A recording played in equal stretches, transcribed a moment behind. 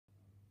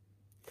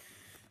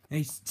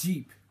It's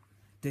cheap.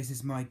 This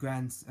is my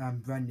grand's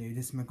brand new.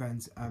 This is my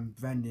grand's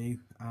brand new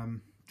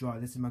dryer.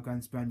 This is my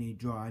grand's brand new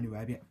dryer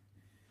anyway. Yep.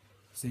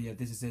 So yeah,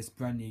 this is this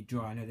brand new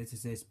dryer. No, this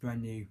is this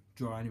brand new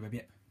dryer anyway.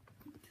 Yep.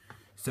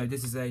 So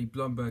this is a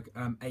Blomberg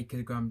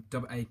 8kg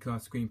double A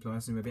class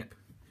Greenplus anyway. Yep.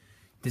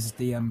 This is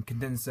the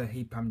condenser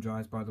heat pump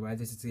dryers, by the way.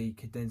 This is the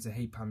condenser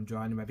heat pump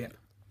dryer anyway. Yep.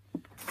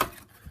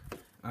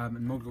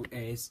 And model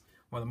is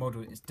the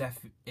model is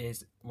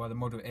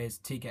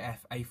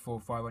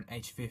TKF8451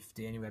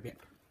 AG50 anyway. Yep.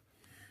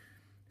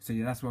 So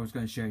yeah, that's what I was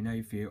going to show you an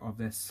overview of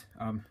this.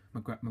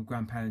 My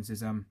grandparents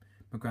is my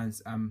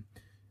grand's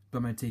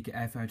Blomberg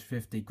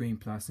TKF8451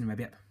 Greenplus anyway.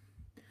 Yep.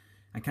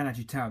 I can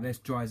actually tell this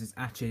dryer is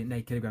actually an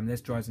 8kg.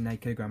 This dryer is an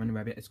 8kg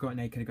anyway. Yep. It's got an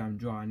 8kg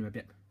dryer anyway.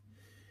 Yep.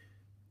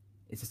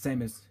 It's the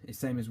same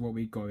as what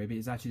we got. Maybe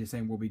it's actually the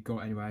same what we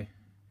got anyway.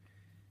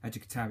 As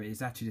you can tell,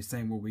 it's actually the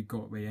same what we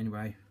got really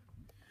anyway.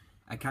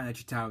 I can't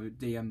actually tell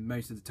the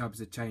most of the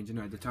tubs are changed.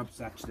 Anyway, the tubs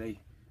actually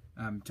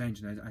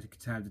changing. As you can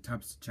tell, the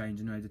tubs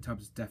changed. Anyway, the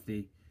tubs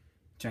definitely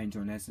changed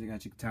on this.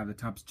 As you can tell, the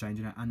tubs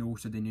changing, and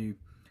also the new,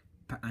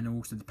 and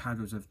also the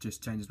paddles have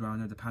just changed as well. I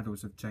know the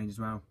paddles have changed as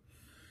well.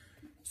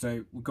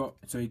 So we got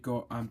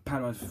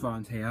paddle at the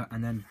front here,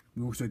 and then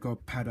we also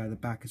got paddle at the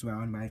back as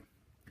well. Anyway,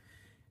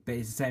 but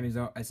it's the same as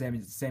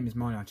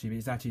mine actually. But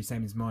it's actually the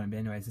same as mine. But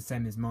anyway, it's the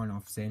same as mine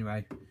obviously.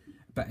 Anyway,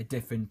 but a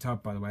different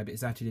tub by the way. But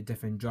it's actually a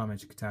different drum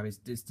as you can tell. It's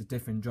the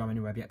different drum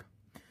anyway. Yep.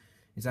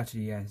 It's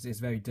actually it's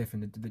very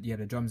different. Yeah,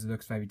 the drums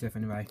looks very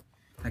different anyway.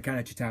 I can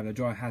actually tell the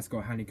dryer has got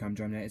a honeycomb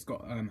drum there. It's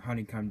got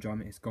honeycomb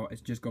drum. It's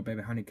just got a bit of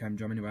a honeycomb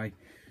drum anyway.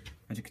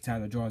 As you can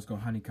tell, the dryer's got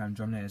a honeycomb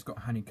drum there. It's got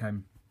a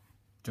honeycomb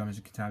drum as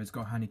you can tell. It's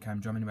got a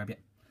honeycomb drum anyway. Yep.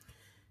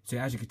 So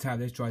as you can tell,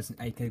 this dryer's an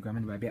 8kg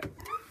anyway. Yep.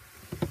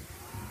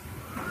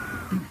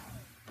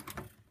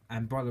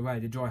 And by the way,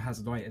 the dryer has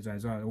a light as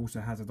well. It also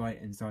has a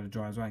light inside the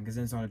dryer as well. Because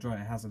inside the dryer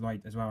it has a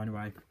light as well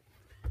anyway.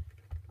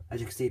 As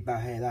you can see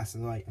back here, that's the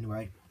light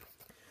anyway.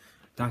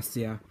 That's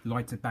the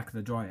light at the back of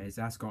the dryer.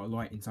 That's got a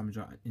light inside the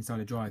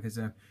dryer because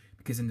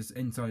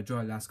inside the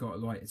dryer that's got a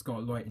light. It's got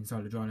a light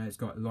inside the dryer. No, it's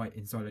got a light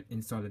inside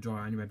the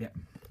dryer anyway. Yep.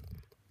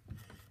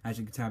 As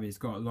you can tell, it's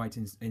got a light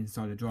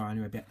inside the dryer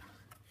anyway. Yep.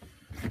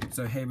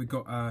 So here we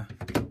got a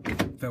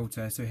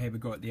filter. So here we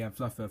got the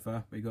fluff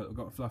filter. We got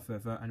a fluff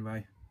filter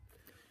anyway.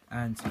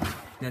 And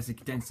there's a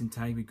condensing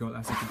tank.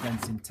 That's a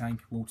condensing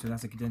tank water.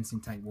 That's a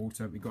condensing tank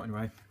water we got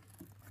anyway.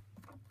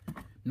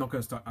 I'm not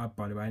going to start up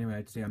by the way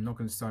anyway. See, I'm not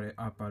going to start it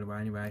up by the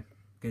way anyway.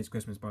 It's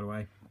Christmas by the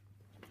way.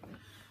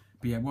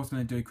 But yeah, I was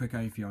going to do a quick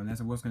overview on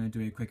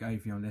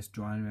this.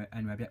 Dryer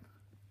anyway. Yep.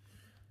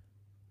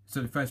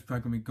 So the first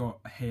program we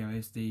got here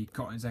is the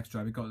Cotton's X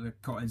Dry. We got the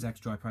Cotton's X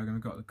Dry program. We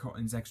got the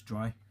Cotton's X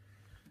Dry,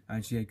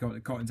 and she got the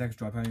Cotton's X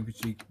Dry program,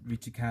 which you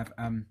have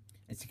a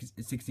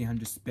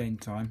 1600 spin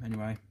time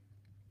anyway.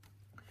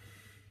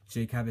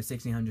 So you can have a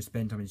 1600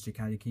 spin time. You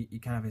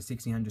can have a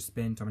 1600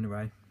 spin time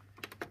anyway.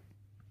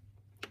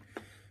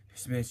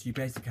 So you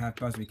basically have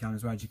buzz recount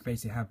as well. You can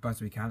basically have buzz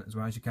recount as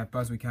well. You can have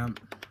buzz recount,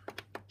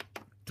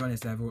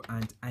 dryness level,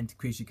 and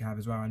anti-crease you can have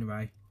as well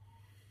anyway.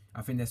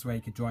 I think that's where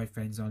you could dry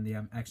things on the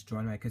X Dry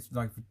anyway, because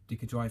like you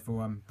could dry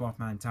for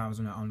Bobman towels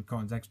on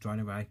Cotton's X Dry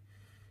anyway.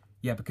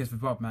 Yeah, because for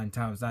Bobman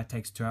towels that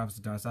takes 2 hours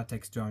to do. That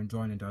takes 2 hours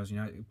drying it does, you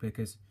know,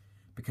 because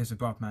for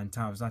Bobman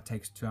towels that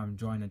takes 2 hours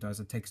drying it does.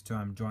 It takes 2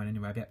 hours drying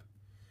anyway. Yep.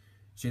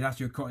 So that's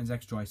your Cotton's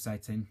X Dry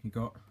setting you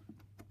got,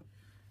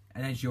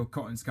 and then your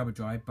Cotton's Cover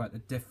Dry. But the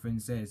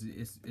difference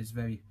is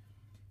very,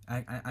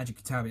 as you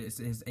can tell, it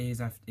is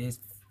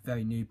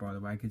very new by the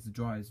way, because the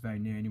dryer is very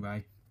new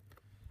anyway.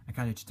 I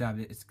can't actually tell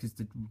it's because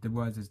the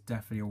words is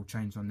definitely all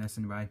changed on this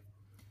anyway.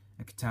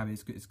 I can tell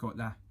it's got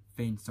that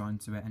theme sign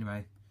to it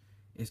anyway.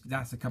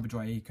 That's the Cover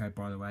Dry Eco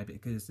by the way,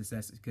 because this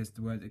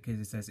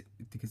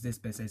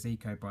bit says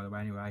Eco by the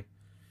way anyway.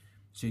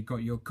 So you've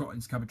got your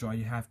Cotton's Cover Dry.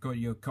 You've got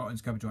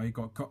Cotton's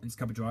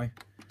Cover Dry.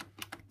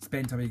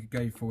 Spin time you could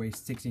go for is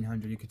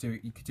 1600. You could do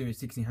a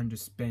 1600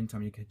 spin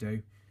time. You could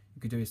do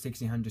a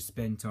 1600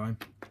 spin time.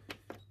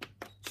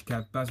 You can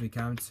have buzz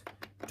recount,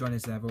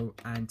 dryness level,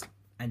 and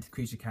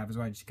anti-crease you can have as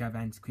well. You can have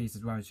anti-crease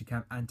as well. You can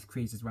have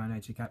anti-crease as well. No,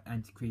 you can have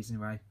anti-crease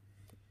anyway.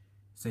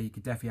 So you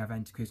could definitely have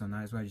anti-crease on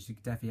that as well. You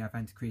could definitely have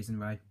anti-crease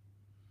anyway.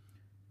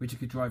 Which you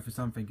could dry for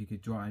something. You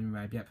could dry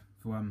anyway. Yep.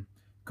 For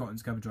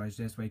Cotton's Cover Dry is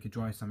this way you could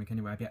dry something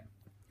anyway. Yep.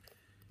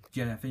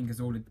 Yeah, I think because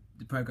all the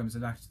programs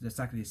are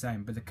exactly the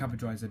same, but the cover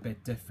dry is a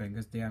bit different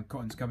because the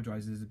Cotton's Cover Dry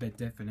is a bit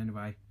different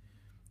anyway.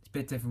 It's a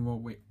bit different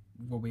what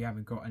we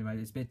haven't got anyway.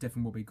 It's a bit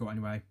different what we got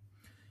anyway.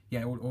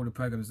 Yeah, all the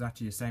programs are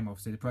actually the same.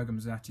 Obviously, the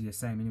programs are actually the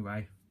same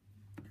anyway.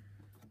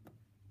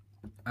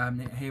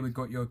 Here we've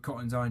got your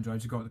Cotton's Iron Dry.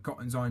 You've got the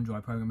Cotton's Iron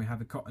Dry program. We have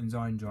the Cotton's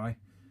Iron Dry.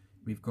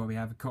 We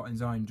have a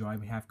Cotton's Iron Dry.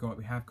 We have got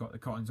the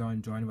Cotton's Iron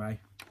Dry anyway.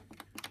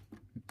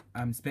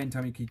 Spin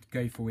time you could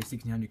go for is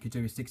 1600. You could do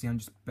a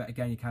 1600, but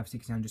again you can have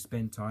 1600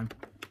 spin time.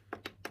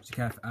 So you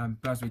can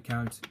have buzz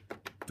recount,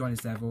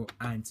 dryness level,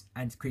 and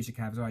anti-crease you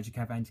can have as well. You can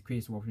have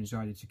anti-crease water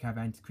inside it. You can have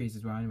anti-crease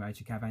as well anyway.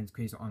 You can have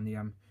anti-crease on the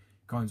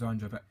Cotton's Iron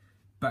Dry.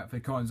 But for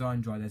the Cotton's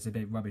Iron Dry, there's a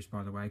bit rubbish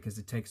by the way, because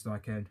it takes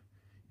like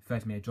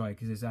 30mm dry,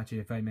 because it's actually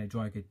a 30mm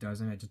dry kit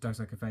does, and it just does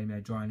like a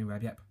 30mm dry anyway.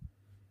 Yep.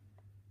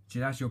 So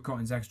that's your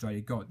cotton's extra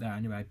you got there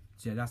anyway.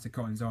 So yeah, that's the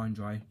cotton's iron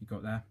dry you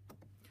got there.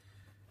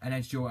 And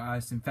then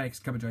your synthetics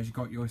cover dry, you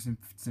got your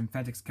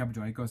synthetics cover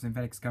dry. You got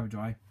synthetics cover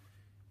dry.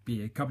 But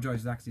yeah, cover dry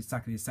is actually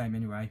exactly the same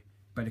anyway,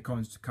 but the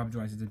cotton's cover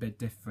dry is a bit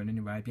different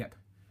anyway. Yep.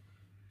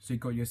 So you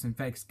got your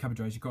synthetics cover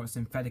dry. You got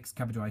synthetics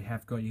cover dry. You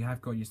have got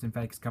your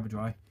synthetics cover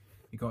dry.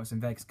 You got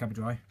synthetics cover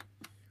dry.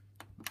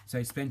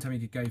 So spin time you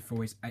could go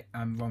for is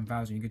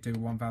 1000. You could do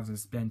 1000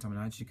 spin time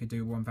on that. You could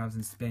do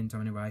 1000 spin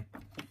time anyway.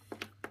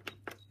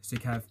 So you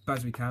can have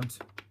buzz recount,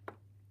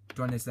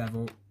 dryness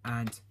level,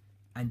 and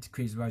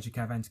anti-crease as well. You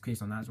can have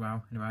anti-crease on that as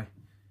well anyway.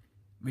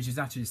 Which is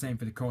actually the same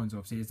for the cottons,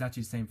 obviously. It's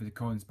actually the same for the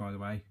cottons, by the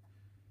way.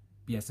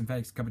 But yeah,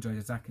 synthetics cover dry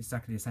is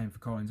exactly the same for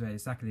cottons. It's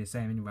exactly the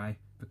same anyway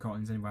for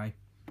cottons anyway.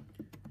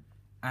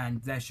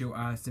 And there's your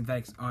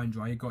synthetics iron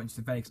dry. You got your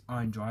synthetics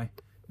iron dry.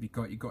 You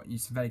got your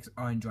synthetics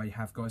iron dry. You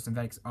have got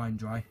synthetics iron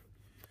dry.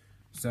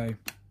 So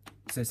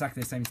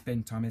exactly the same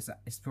spin time. It's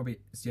probably,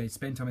 yeah,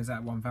 spin time is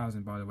at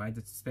 1000, by the way.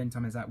 The spin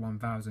time is at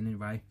 1000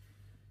 anyway.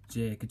 So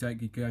yeah, you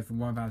could go for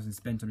 1000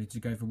 spin time. You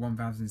could go for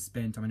 1000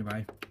 spin time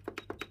anyway.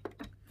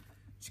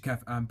 So you can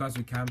have buzz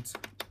recount,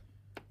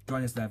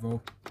 dryness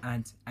level,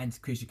 and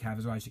anti-crease you can have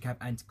as well. So you can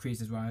have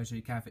anti-crease as well. So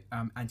you can have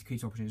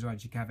anti-crease options as well.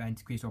 So you can have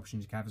anti-crease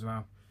options you can have as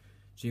well.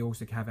 So you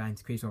also can have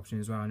anti-crease option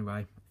as well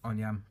anyway on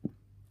the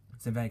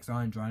synthetics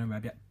iron dry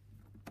anyway.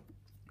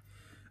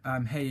 Yeah.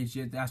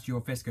 Here that's your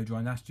visco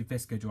drying. That's your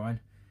visco drying.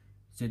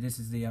 So this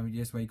is the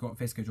this way you got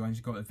visco drying.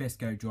 You got the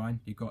visco drying.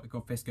 You got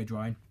visco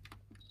drying.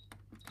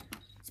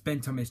 Spin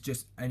time is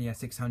just only at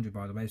 600,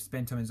 by the way.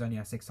 Spin time is only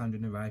at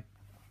 600 anyway.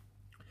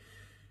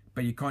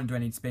 But you can't do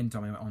any spin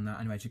time on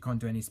that anyway. You can't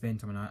do any spin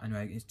time on that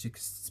anyway. It's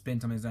just spin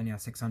time is only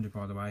at 600,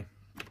 by the way.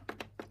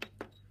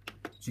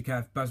 So you can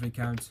have buzz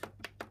recount,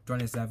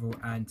 dryness level,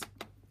 and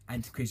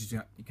anti-creases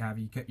you can have.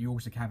 You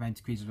also can have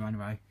anti-creases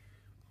anyway,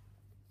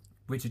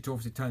 which it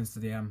obviously turns to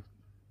the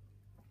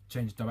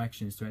change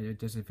directions to it. It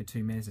does it for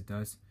 2 minutes. It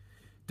does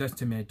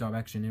 2 minute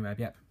direction anyway.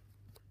 Yep.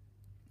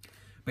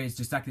 But it's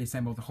just exactly the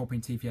same what the hopping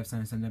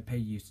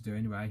TKF87P used to do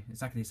anyway.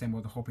 Exactly the same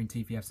what the hopping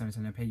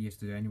TKF87P used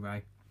to do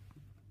anyway.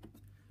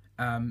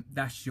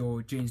 That's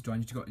your jeans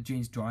drying. You got the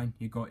jeans drying.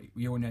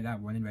 We all know that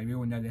one anyway. We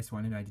all know this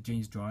one anyway. The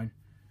jeans drying.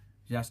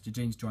 So that's the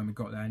jeans drying we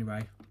got there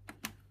anyway.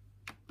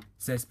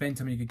 So spin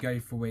time you could go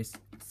for is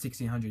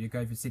 1600. You go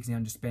for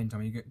 1600 spin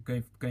time. You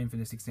going for the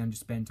 1600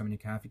 spin time. You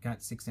can have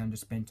 1600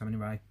 spin time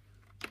anyway.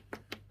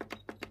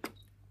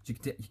 You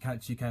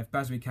can have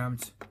buzz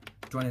recount,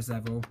 dryness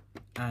level,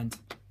 and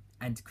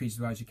anti-crease as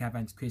well. You can have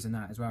anti-crease on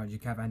that as well. You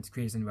can have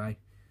anti-crease anyway.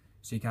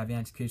 So you can have the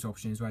anti-crease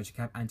option as well. You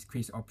can have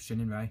anti-crease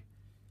option anyway,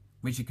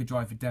 which you could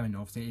drive for Demon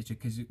obviously.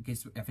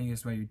 Because I think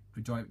this way you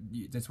would drive.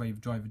 This way you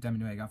drive for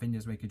Demon anyway. I think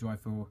this way you could drive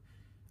for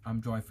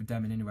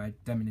Demon anyway.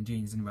 Demon and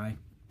jeans anyway.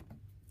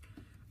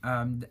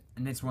 And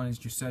this one is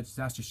just shirts.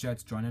 That's your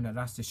shirts drying. No,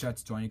 that's the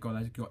shirts drying. You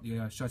got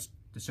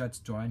the shirts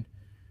drying,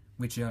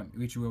 which you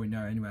already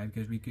know anyway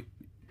because we could.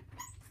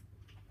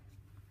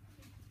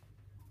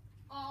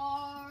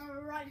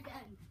 Alright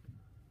then.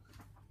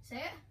 Say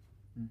it.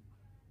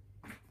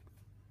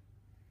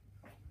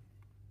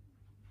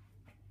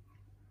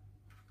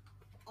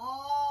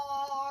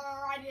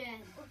 Alright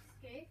then.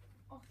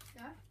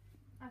 Oscar.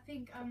 I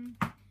think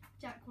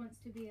Jack wants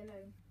to be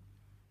alone.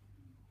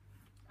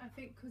 I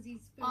think because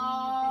he's filming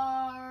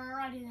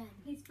Alrighty then.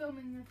 he's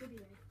filming the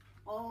video.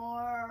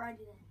 Alrighty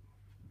then.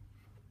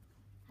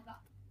 How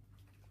about?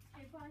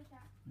 Say bye,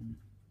 Jack.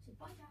 Say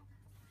bye, Jack.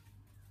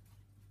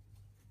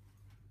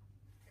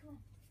 Come on,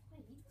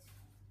 wait.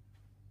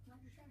 Not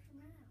your shot from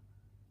now.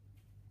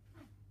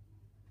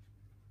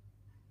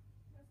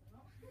 That's a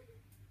lot.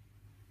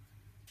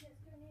 Let's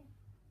go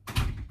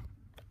in.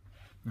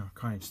 No, I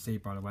can't see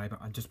by the way,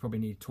 but I just probably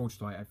need a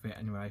torchlight for it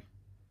anyway.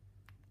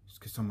 Just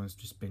because someone's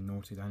just been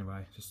naughty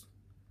anyway.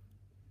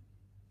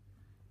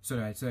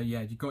 So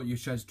yeah, you got your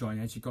shirts drying.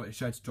 You got your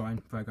shirts drying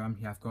program.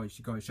 You got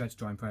your shirts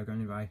drying program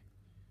anyway.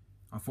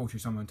 Unfortunately,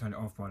 someone turned it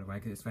off by the way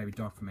because it's very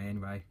dark for me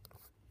anyway.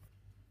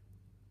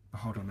 But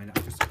hold on a minute,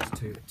 I'll just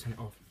turn it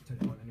off. Turn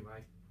it on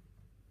anyway.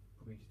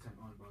 Probably need to turn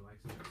it on by the way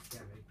because it's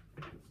scary.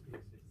 It's a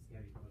bit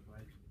scary by the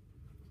way.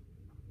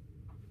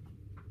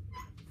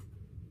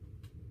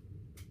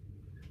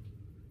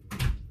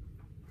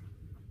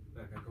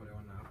 There we go, got it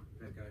on now.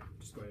 There we go,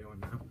 just got it on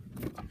now.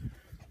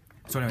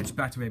 So anyway, just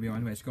back to where we are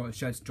anyway. It's got the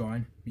shirts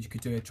drying. You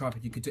could do a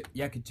tripod. You could do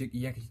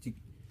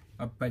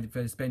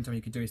for the spin time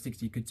you could do a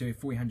 60. You could do a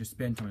 400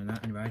 spin time on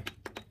that anyway.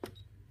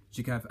 So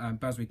you could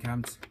have buzz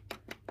recount,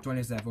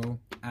 dryness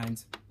level,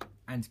 and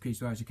anti-crease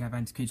as well. You can have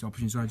anti-crease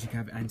options as well. You can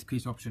have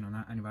anti-crease option on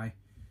that anyway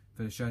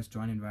for the shirts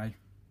drying anyway.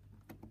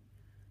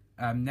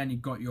 Then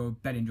you've got your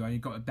bedding drying.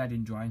 You've got a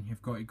bedding drying.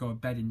 You've got a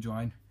bedding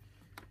drying,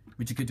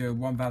 which you could do a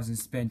 1000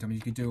 spin time.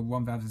 You could do a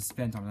 1000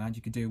 spin time on that.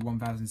 You could do a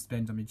 1000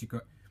 spin time.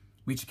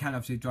 Which you can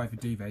obviously drive for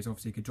duvets.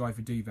 Obviously, you could drive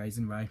for duvets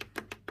anyway.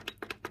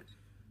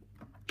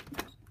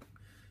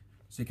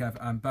 So you can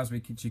have buzz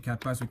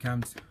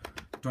recount,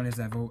 dryness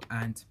level,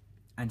 and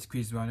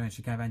anti-crease as well. Anyway,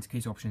 you can have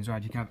anti-crease options,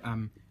 right? You can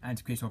have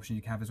anti-crease options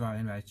you can have as well.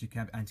 Anyway, you can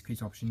have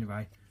anti-crease option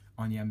anyway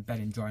on the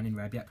bedding drying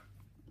anyway. Yep.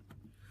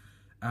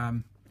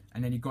 And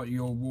then you got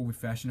your wall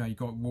refresh. You know, you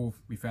got wall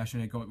refresh,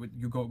 and you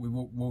got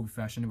wall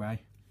refresh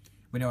anyway.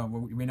 We know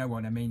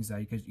what that means though,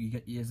 because you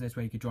get this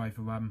way you could dry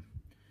for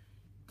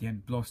the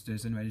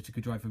blasters anyway. You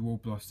could dry for wall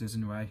blasters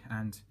anyway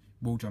and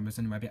wall jumpers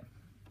anyway. Yep.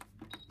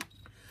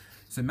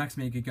 So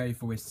maximum you could go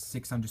for is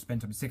 600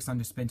 spent on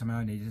 600 spent on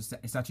only.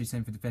 It's actually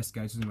same for the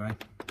Vescos anyway.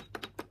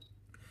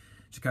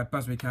 You can have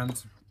buzz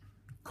cams,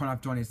 can't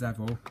have Johnny's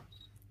level,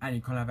 and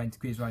you can't have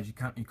anti-crease, right? You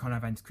can't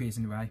have anti-crease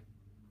anyway.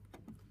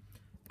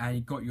 And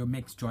you got your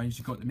mixed drawing.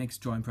 You got the mixed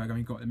drawing program.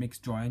 You got the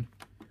mixed drawing,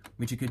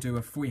 which you could do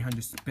a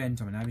 300 spin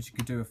time now. Which you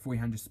could do a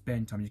 300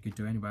 spin time. You could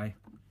do anyway.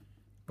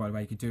 By the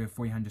way, you could do a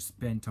 300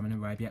 spin time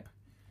anyway. Yep.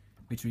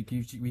 Which we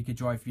could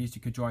drive for. You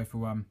could drive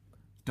for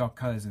dark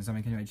colours and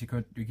something anyway. You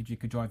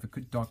could drive for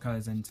dark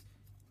colours and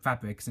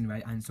fabrics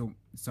anyway, and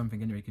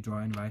something anyway. You could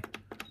drive anyway.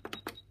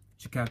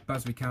 You could have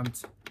buzz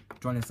recamped,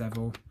 dryness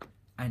level,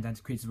 and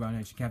anti-crease as well.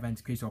 You can have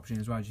anti-crease option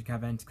as well. You can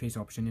have anti-crease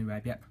option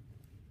anyway. Yep.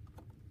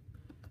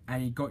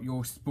 And you got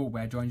your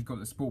sportwear drawing. You've got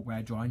the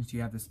sportwear drawing. So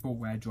you have the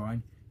sportwear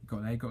drawing.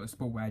 You got the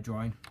sportwear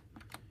drawing,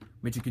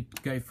 which you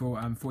could go for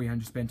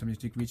 300 spin time.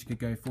 Which you could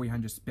go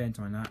 300 spin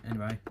time on that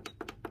anyway.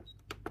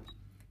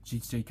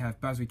 So you can have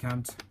buzz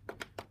recamped,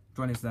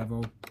 dryness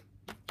level,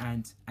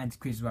 and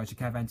anti-crease as well. You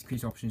can have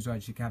anti-crease option as well.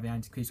 You can have the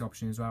anti-crease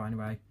option as well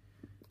anyway.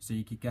 So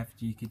you could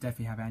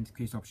definitely have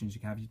anti-crease options.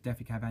 You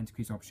definitely have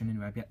anti-crease option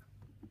anyway. Yep.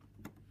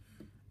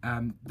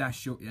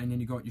 That's your, and then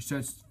you got your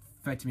shirts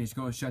 30 minutes. You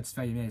got your shirts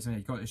 30 minutes.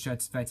 Anyway. You got your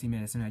shirts 30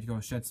 minutes. Anyway. You got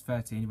your shirts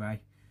 30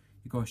 anyway.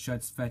 You got your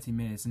shirts 30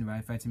 minutes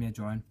anyway. 30 minute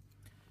drawing.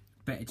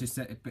 But it just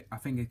said, I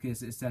think it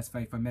says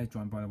 35 minute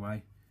drawing by the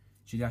way.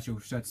 So that's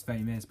your shirts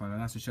 30 minutes by the way.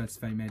 That's your shirts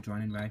 30 minute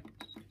drawing anyway.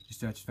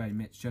 Your shirts 30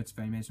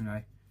 minutes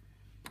anyway.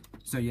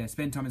 So yeah,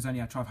 spin time is only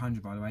at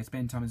 1200 by the way.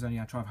 Spin time is only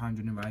at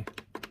 1200 anyway.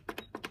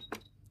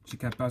 You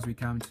can have buzz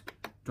recamped,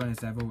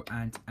 dryness level,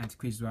 and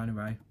anti-crease as well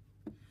anyway.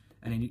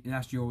 And then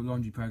that's your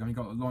laundry program. You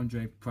got a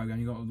laundry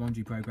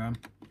program.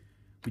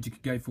 Which you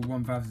could go for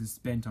 1000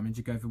 spin time. And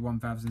you could go for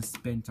 1000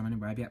 spin time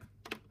anyway. Yep.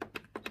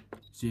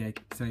 So yeah,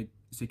 so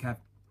you can have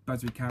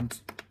buzz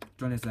recamped,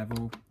 dryness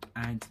level,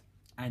 and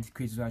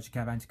anti-crease as well. You can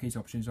have anti-crease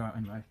options as well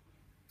anyway.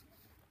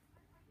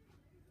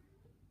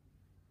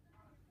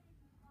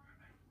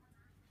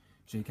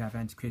 So you can have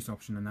anti-crease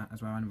option on that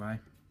as well anyway.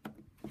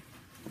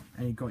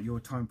 And you got your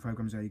time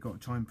programs there. You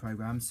got time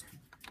programs,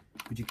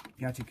 but you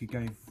actually could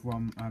go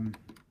from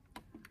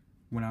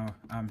 1 hour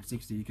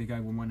 60. You could go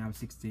from 1 hour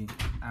 60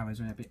 hours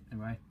in a bit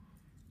anyway.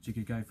 So you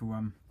could go for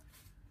 1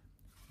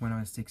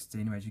 hour 60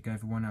 anyway. You go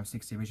for 1 hour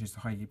 60, which is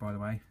the high heat by the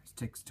way. It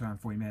takes 2 hours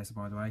 40 minutes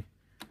by the way.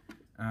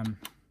 10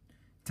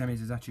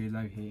 minutes is actually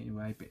low heat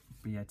anyway, but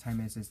yeah, 10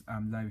 minutes is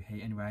low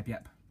heat anyway.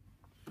 Yep.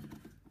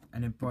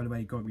 And then by the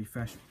way, you got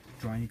refresh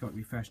drying. You got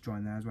refresh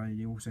drying there as well.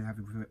 You also have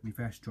a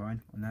refresh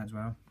drying on that as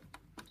well.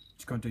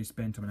 You can't do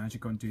spin time now. You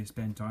can't do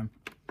spin time.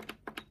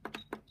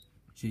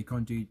 So you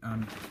can't do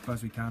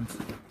buzz recamped,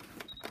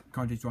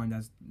 can't do drying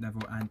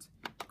level, and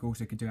you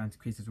also could do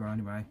anti-crease as well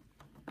anyway.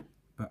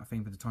 But I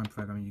think for the time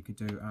programming you could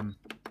do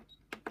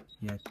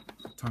yeah,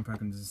 time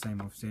program is the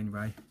same obviously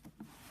anyway.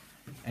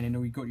 And then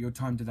you got your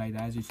time delay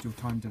there. As you still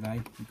time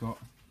delay, you got,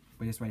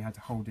 but this way you had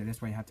to hold it. This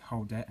way you had to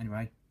hold it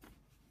anyway.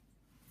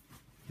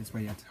 This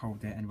way you had to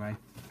hold it anyway.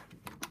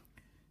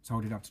 So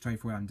hold it up to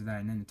 24 hours delay,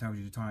 and then it tells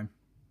you the time.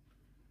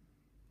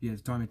 Yeah,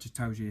 the time it just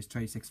tells you is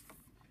 36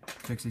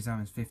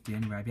 hours 50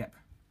 anyway. Yep,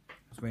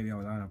 it's very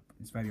old hour.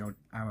 It's very old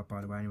hour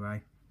by the way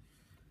anyway.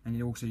 And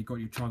then also you got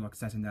your child lock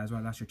setting there as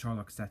well. That's your child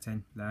lock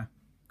setting there.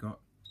 Got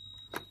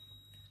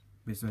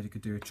this way you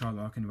could do a child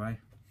lock anyway.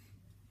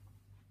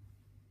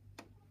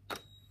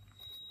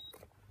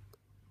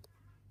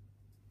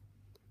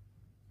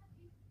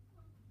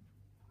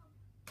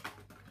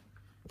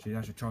 So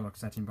that's your child lock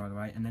setting by the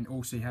way. And then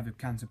also you have your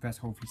cancel press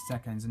hold 3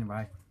 seconds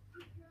anyway.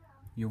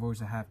 You'll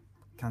also have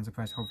cancel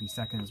press hold 3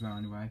 seconds as well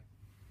anyway.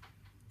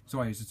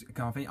 Sorry,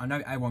 I know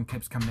A1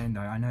 keeps coming in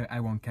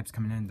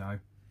though.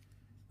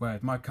 Well,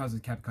 my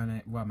cousins kept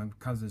coming in. Well, my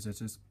cousins are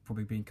just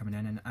probably been coming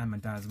in, and my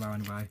dad as well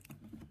anyway.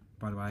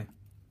 By the way,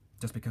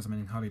 just because I'm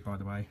in a hurry by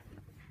the way.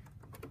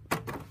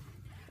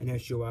 And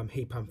here's your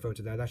heat pump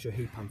filter there. That's your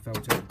heat pump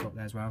filter you've got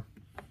there as well.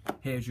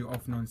 Here's your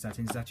off and on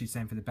settings. It's actually the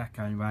same for the back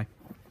anyway.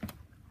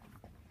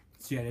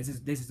 So yeah, this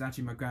is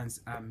actually my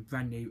grand's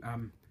brand new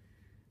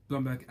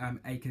Blomberg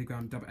 8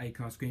 kg double A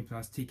class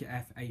Greenplus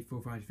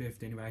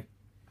TKF8451 anyway.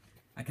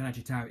 I can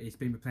actually tell it's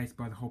been replaced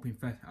by the whole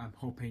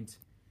paint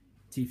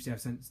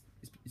TKF7.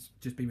 It's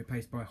just been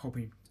replaced by a whole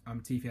paint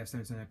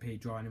TKF7P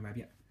dry anyway.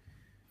 Yep.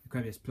 The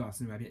Greenplus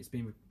Plus anyway. It's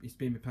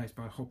been replaced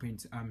by a whole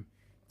paint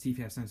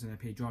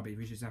TKF7P dry,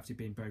 which has actually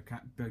been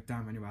broke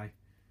down anyway.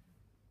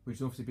 Which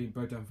has obviously been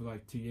broken down for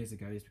like 2 years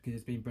ago. It's because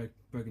it's been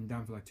broken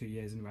down for like 2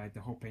 years anyway.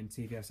 The whole paint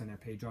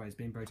TKF7P dry has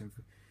been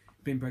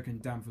broken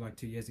down for like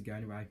 2 years ago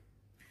anyway.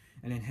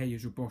 And then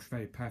here's your Bosch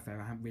Very Perfect,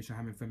 which I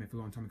haven't filmed it for a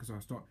long time because I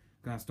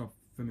gonna stop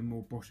filming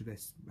more Bosch of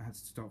this. I had to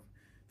stop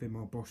bit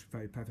more Bosch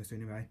photo purpose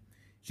anyway.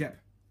 Yep,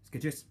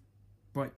 sketches.